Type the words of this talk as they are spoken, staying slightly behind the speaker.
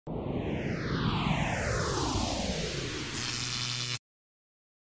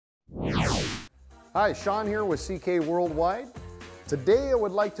Hi, Sean here with CK Worldwide. Today I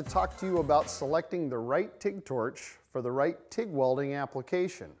would like to talk to you about selecting the right TIG torch for the right TIG welding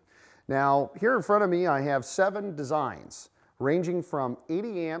application. Now, here in front of me I have 7 designs ranging from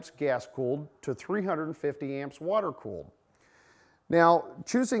 80 amps gas cooled to 350 amps water cooled. Now,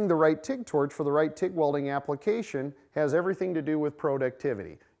 choosing the right TIG torch for the right TIG welding application has everything to do with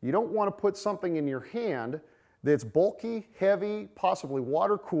productivity. You don't want to put something in your hand that's bulky, heavy, possibly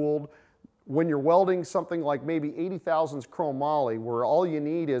water cooled when you're welding something like maybe 80 thousandths chromoly, where all you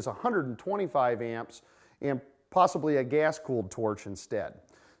need is 125 amps and possibly a gas cooled torch instead.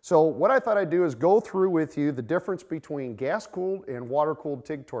 So what I thought I'd do is go through with you the difference between gas cooled and water cooled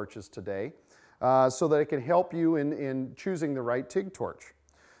TIG torches today, so that it can help you in choosing the right TIG torch.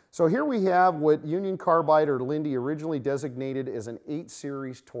 So here we have what Union Carbide or Linde originally designated as an 8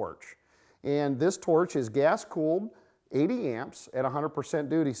 series torch. And this torch is gas cooled, 80 amps at 100%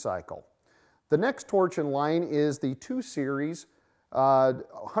 duty cycle. The next torch in line is the 2 series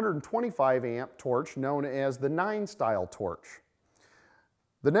 125 amp torch known as the 9 style torch.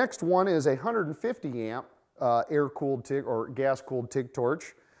 The next one is a 150 amp air-cooled TIG or gas-cooled TIG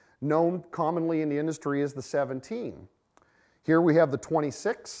torch, known commonly in the industry as the 17. Here we have the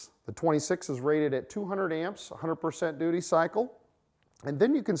 26. The 26 is rated at 200 amps, 100% duty cycle. And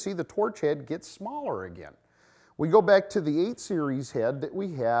then you can see the torch head gets smaller again. We go back to the 8 series head that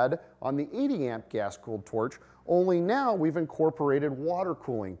we had on the 80 amp gas-cooled torch, only now we've incorporated water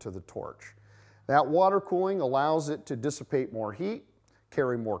cooling to the torch. That water cooling allows it to dissipate more heat,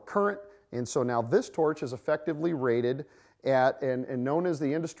 carry more current, and so now this torch is effectively rated at, and known as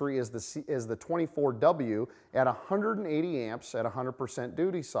the industry as the 24W, at 180 amps at 100%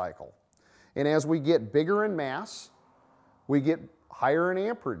 duty cycle. And as we get bigger in mass, we get higher in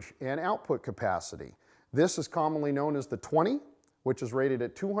amperage and output capacity. This is commonly known as the 20, which is rated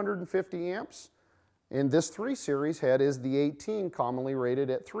at 250 amps. And this 3 series head is the 18, commonly rated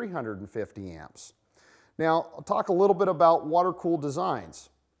at 350 amps. Now, I'll talk a little bit about water-cooled designs.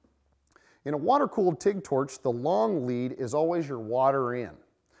 In a water-cooled TIG torch, the long lead is always your water in.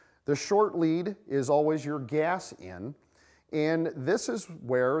 The short lead is always your gas in, and this is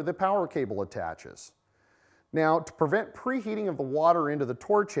where the power cable attaches. Now, to prevent preheating of the water into the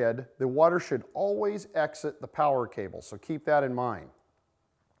torch head, the water should always exit the power cable, so keep that in mind.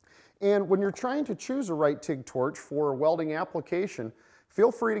 And when you're trying to choose a right TIG torch for a welding application,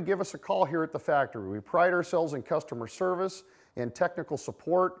 feel free to give us a call here at the factory. We pride ourselves in customer service and technical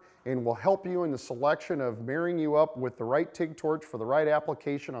support, and we'll help you in the selection of marrying you up with the right TIG torch for the right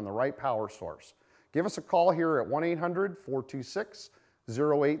application on the right power source. Give us a call here at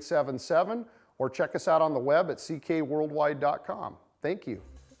 1-800-426-0877 or check us out on the web at ckworldwide.com. Thank you.